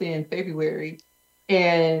birthday was in February.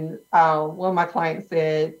 And one of my clients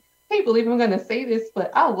said, "Can't believe I'm going to say this, but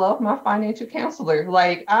I love my financial counselor.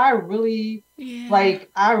 Like, I really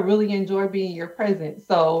enjoy being your present."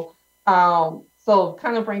 So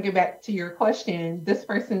kind of bring it back to your question, this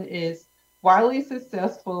person is wildly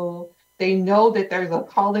successful. They know that there's a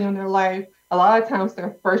calling on their life. A lot of times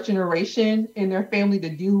they're first generation in their family to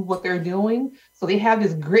do what they're doing. So they have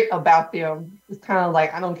this grit about them. It's kind of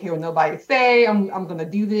like, I don't care what nobody say, I'm going to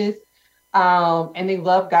do this. And they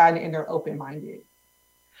love God, and they're open-minded.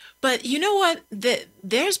 But you know what?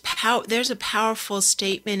 There's a powerful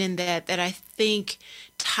statement in that I think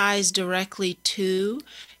ties directly to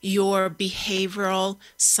your behavioral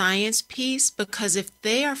science piece, because if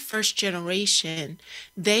they are first generation,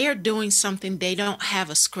 they are doing something they don't have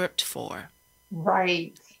a script for.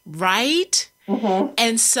 Right. Right? Mm-hmm.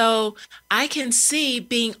 And so I can see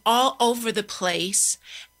being all over the place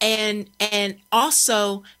and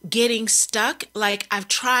also getting stuck. Like, I've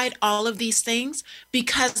tried all of these things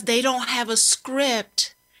because they don't have a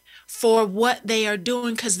script for what they are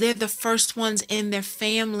doing, because they're the first ones in their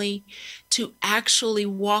family to actually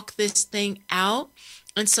walk this thing out.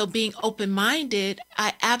 And so being open-minded,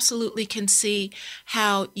 I absolutely can see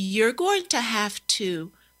how you're going to have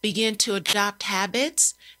to begin to adopt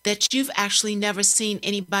habits that you've actually never seen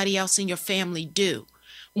anybody else in your family do,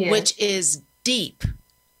 Yes. which is deep.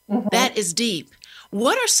 Mhm. That is deep.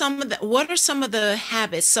 What are some of the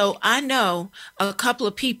habits? So I know a couple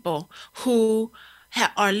of people who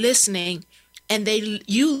are listening, and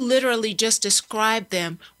you literally just described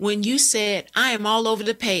them when you said, "I am all over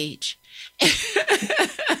the page."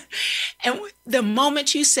 And the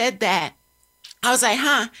moment you said that, I was like,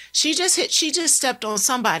 "Huh, she just stepped on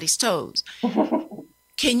somebody's toes."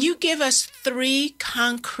 Can you give us 3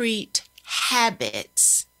 concrete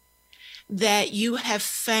habits that you have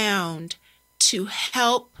found to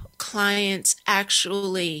help clients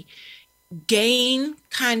actually gain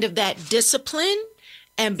kind of that discipline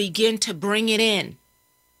and begin to bring it in?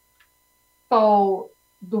 So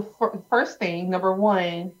the first thing, number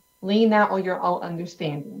one, lean out on your own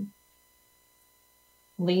understanding.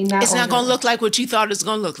 Lean out It's on not your going to look like what you thought it's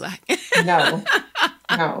going to look like. No,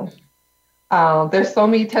 no. There's so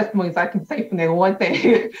many testimonies I can say from that one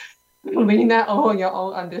thing. Lean out on your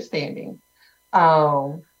own understanding.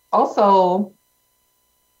 Also,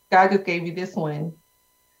 God just gave you this one.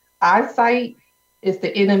 Eyesight is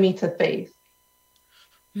the enemy to faith.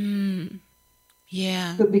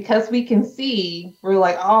 Yeah. But because we can see, we're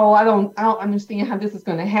like, oh, I don't understand how this is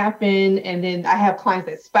going to happen. And then I have clients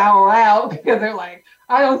that spiral out because they're like,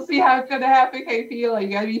 I don't see how it's going to happen, KP. Like,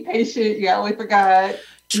 you got to be patient. You got to wait for God.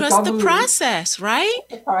 Trust the process, right?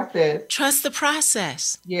 Trust the process. Trust the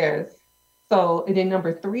process. Yes. So, and then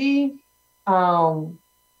number 3,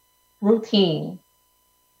 routine.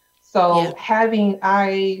 So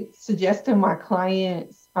I suggest to my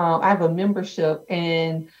clients, I have a membership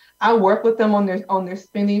and I work with them on their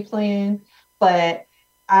spending plan, but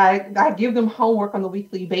I give them homework on a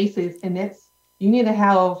weekly basis, and you need to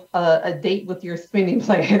have a date with your spending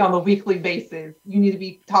plan on a weekly basis. You need to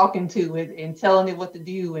be talking to it and telling it what to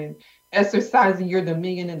do and exercising your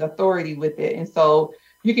dominion and authority with it. And so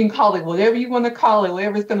you can call it whatever you want to call it,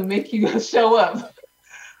 whatever's going to make you show up.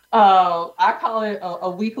 I call it a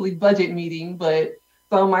weekly budget meeting, but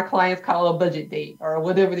some of my clients call it a budget date or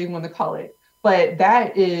whatever they want to call it. But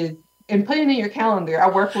that is, and put it in your calendar. I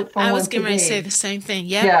work with someone. I was getting ready to say the same thing.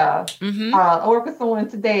 Yep. Yeah. Mm-hmm. I work with someone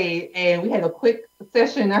today, and we had a quick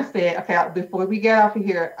session. I said, okay, before we get off of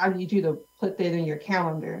here, I need you to put that in your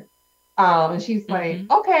calendar. And she's like,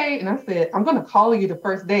 okay. And I said, I'm going to call you the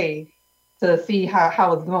first day to see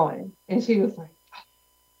how it's going. And she was like,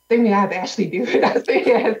 they mean I have to actually do it. I said,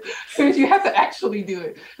 yes, because you have to actually do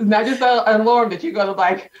it. It's not just an alarm that you're going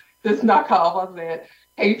to just knock off. I said,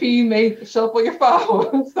 AP may show up on your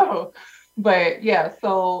phone. But yeah,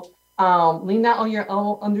 so lean out on your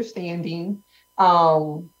own understanding.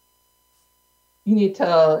 You need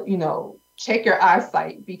to, check your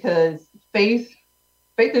eyesight, because faith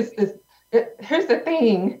is here's the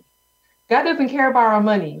thing. God doesn't care about our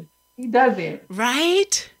money. He doesn't.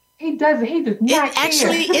 Right? He doesn't. He does not care. It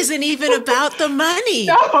actually isn't even about the money.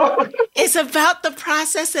 No. It's about the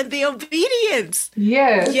process and the obedience.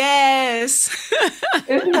 Yes. Yes.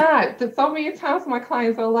 It's not. So many times my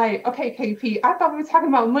clients are like, okay, KP, I thought we were talking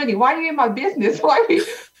about money. Why are you in my business? Why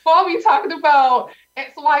are we talking about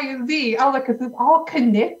X, Y, and Z? I was like, because it's all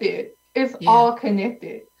connected. It's all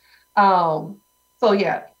connected. So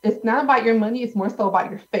yeah, it's not about your money. It's more so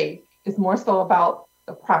about your faith. It's more so about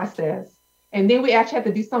the process. And then we actually have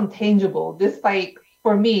to do something tangible.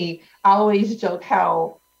 For me, I always joke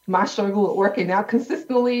how my struggle with working out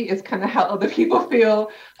consistently is kind of how other people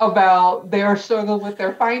feel about their struggle with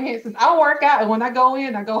their finances. I work out, and when I go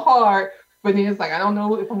in, I go hard, but then it's like, I don't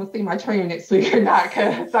know if I'm going to see my trainer next week or not,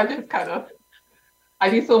 because I just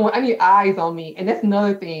I need eyes on me. And that's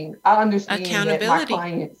another thing. I understand that my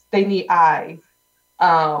clients, they need eyes.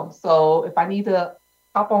 So if I need to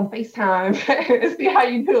hop on FaceTime and see how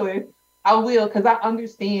you're doing, I will, because I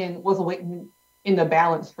understand what's waiting in the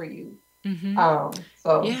balance for you.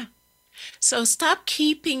 So stop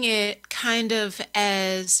keeping it kind of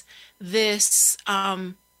as this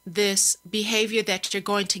this behavior that you're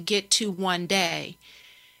going to get to one day.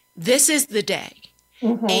 This is the day,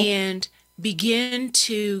 and begin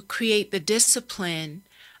to create the discipline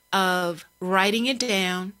of writing it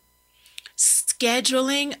down,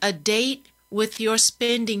 scheduling a date with your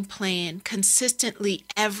spending plan consistently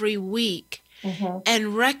every week,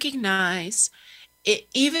 and recognize it,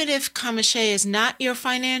 even if Kiameshea is not your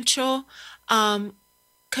financial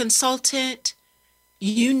consultant,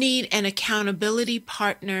 you need an accountability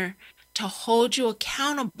partner to hold you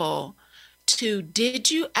accountable to,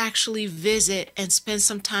 did you actually visit and spend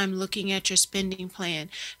some time looking at your spending plan?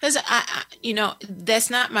 Because that's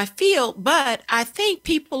not my field, but I think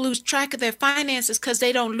people lose track of their finances because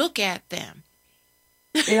they don't look at them.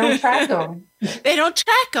 They don't track them. They don't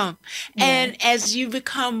track them. Yeah. And as you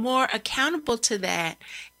become more accountable to that,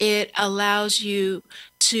 it allows you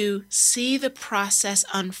to see the process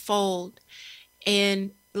unfold.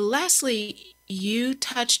 And lastly, you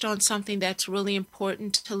touched on something that's really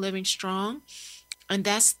important to Living Strong, and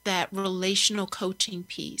that's that relational coaching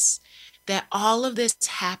piece. That all of this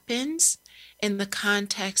happens in the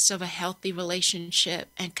context of a healthy relationship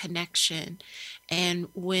and connection. And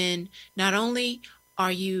when not only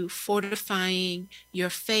are you fortifying your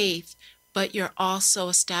faith, but you're also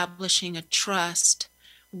establishing a trust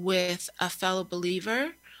with a fellow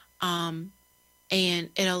believer, and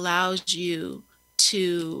it allows you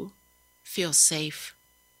to feel safe.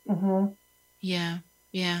 Mm-hmm.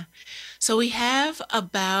 Yeah. So we have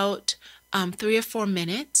about 3 or 4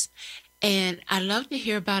 minutes, and I'd love to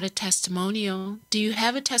hear about a testimonial. Do you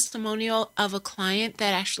have a testimonial of a client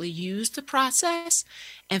that actually used the process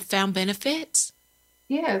and found benefits?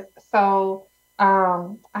 Yes. So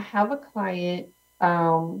I have a client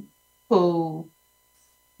who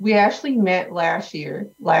we actually met last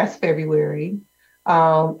February.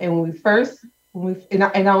 And when we first,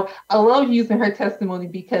 I love using her testimony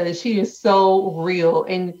because she is so real.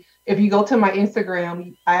 And if you go to my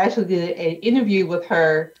Instagram, I actually did an interview with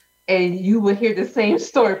her, and you will hear the same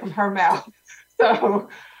story from her mouth. So,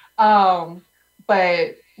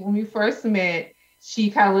 but when we first met,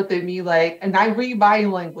 she kind of looked at me like, and I read body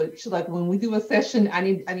language. Like when we do a session, I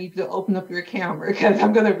need to open up your camera because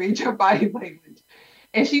I'm going to read your body language.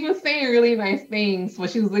 And she was saying really nice things,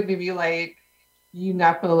 but she was looking at me like, you're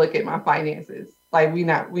not going to look at my finances. Like we're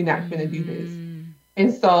not going to do this.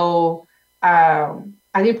 And so I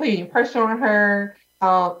didn't put any pressure on her.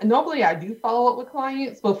 And normally I do follow up with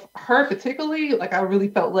clients, but her particularly, like I really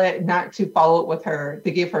felt led not to follow up with her,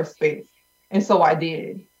 to give her space. And so I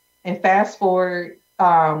did. And fast forward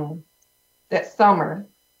that summer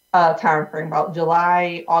time frame, about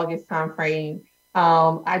July, August time frame,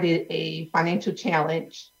 I did a financial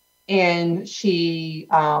challenge, and she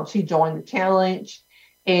joined the challenge,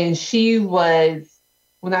 and she was,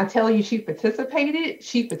 when I tell you she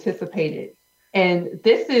participated. And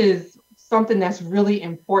this is something that's really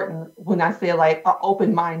important when I say like an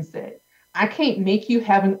open mindset. I can't make you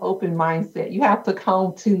have an open mindset. You have to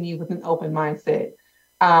come to me with an open mindset.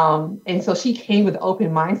 And so she came with an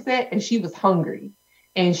open mindset, and she was hungry,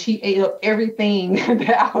 and she ate up everything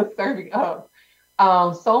that I was serving up.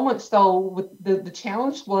 So much so with the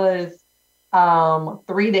challenge was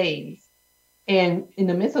 3 days. And in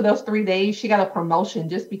the midst of those 3 days, she got a promotion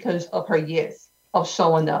just because of her yes, of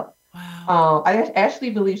showing up. Wow. I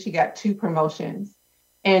actually believe she got 2 promotions.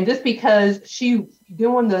 And just because she,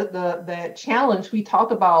 during the challenge, we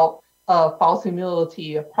talked about false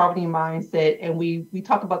humility, a poverty mindset, and we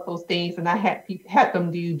talked about those things. And I had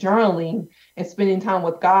them do journaling and spending time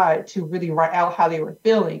with God to really write out how they were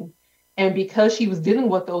feeling. And because she was dealing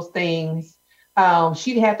with those things,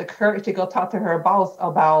 she had the courage to go talk to her boss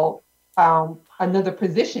about another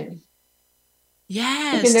position.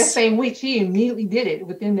 Yes. Within that same week, she immediately did it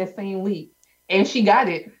within that same week. And she got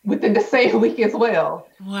it within the same week as well.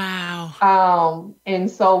 Wow.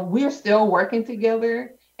 And so we're still working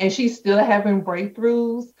together, and she's still having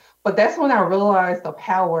breakthroughs. But that's when I realized the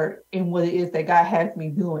power in what it is that God has me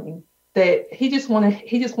doing. That he just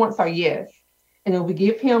wants our yes. And if we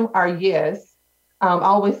give him our yes, I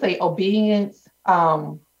always say obedience,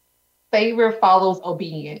 favor follows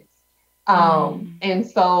obedience. And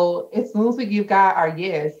so as soon as we give God our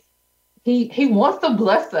yes, he wants to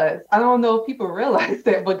bless us. I don't know if people realize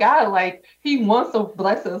that, but God, like, he wants to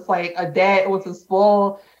bless us like a dad wants to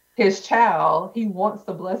spoil his child. He wants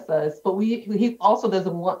to bless us, but he also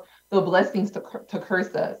doesn't want the blessings to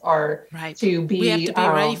curse us or to be. We have to be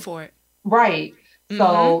ready for it. Right.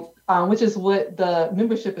 So, which is what the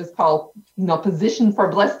membership is called, position for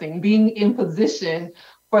blessing, being in position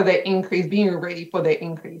for the increase, being ready for the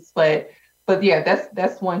increase. But yeah,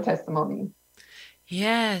 that's one testimony.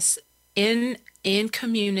 Yes. In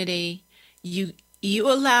community, you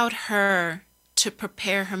allowed her to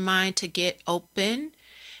prepare her mind to get open,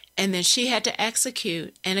 and then she had to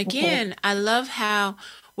execute. And again, I love how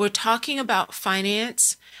we're talking about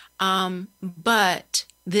finance, but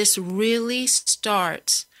this really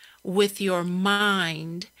starts with your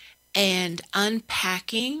mind and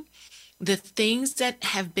unpacking the things that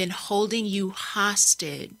have been holding you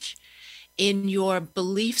hostage in your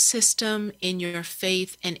belief system, in your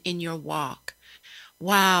faith, and in your walk.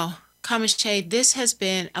 Wow. Kiameshea, this has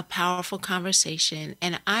been a powerful conversation,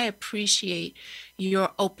 and I appreciate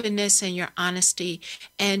your openness and your honesty.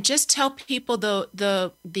 And just tell people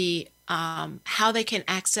how they can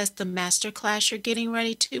access the masterclass you're getting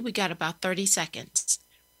ready to. We got about 30 seconds.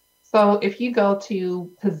 So if you go to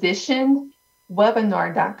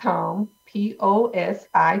positionwebinar.com,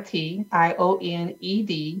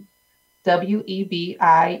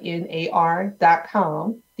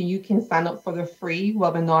 positionwebinar.com, then you can sign up for the free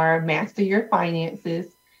webinar, Master Your Finances.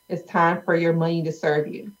 It's time for your money to serve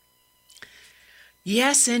you.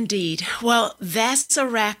 Yes, indeed. Well, that's a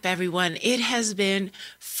wrap, everyone. It has been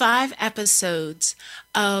 5 episodes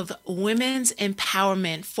of women's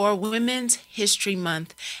empowerment for Women's History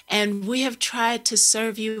Month, and we have tried to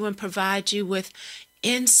serve you and provide you with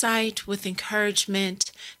insight, with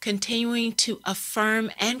encouragement, continuing to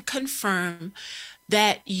affirm and confirm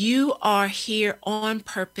that you are here on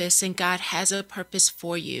purpose and God has a purpose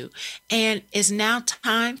for you. And it's now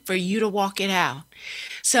time for you to walk it out.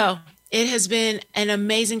 So it has been an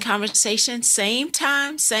amazing conversation. Same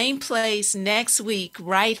time, same place next week,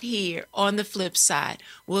 right here on the flip side.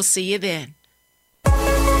 We'll see you then.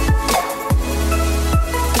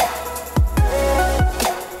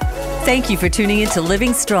 Thank you for tuning in to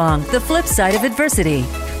Living Strong, the flip side of adversity.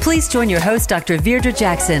 Please join your host, Dr. Virdra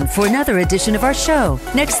Jackson, for another edition of our show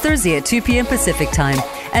next Thursday at 2 p.m. Pacific Time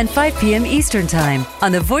and 5 p.m. Eastern Time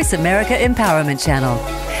on the Voice America Empowerment Channel.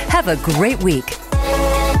 Have a great week.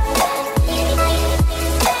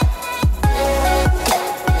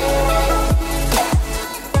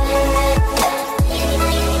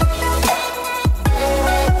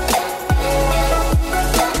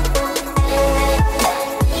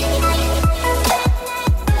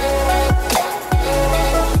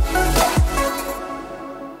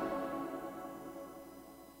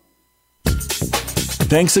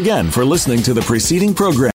 Thanks again for listening to the preceding program.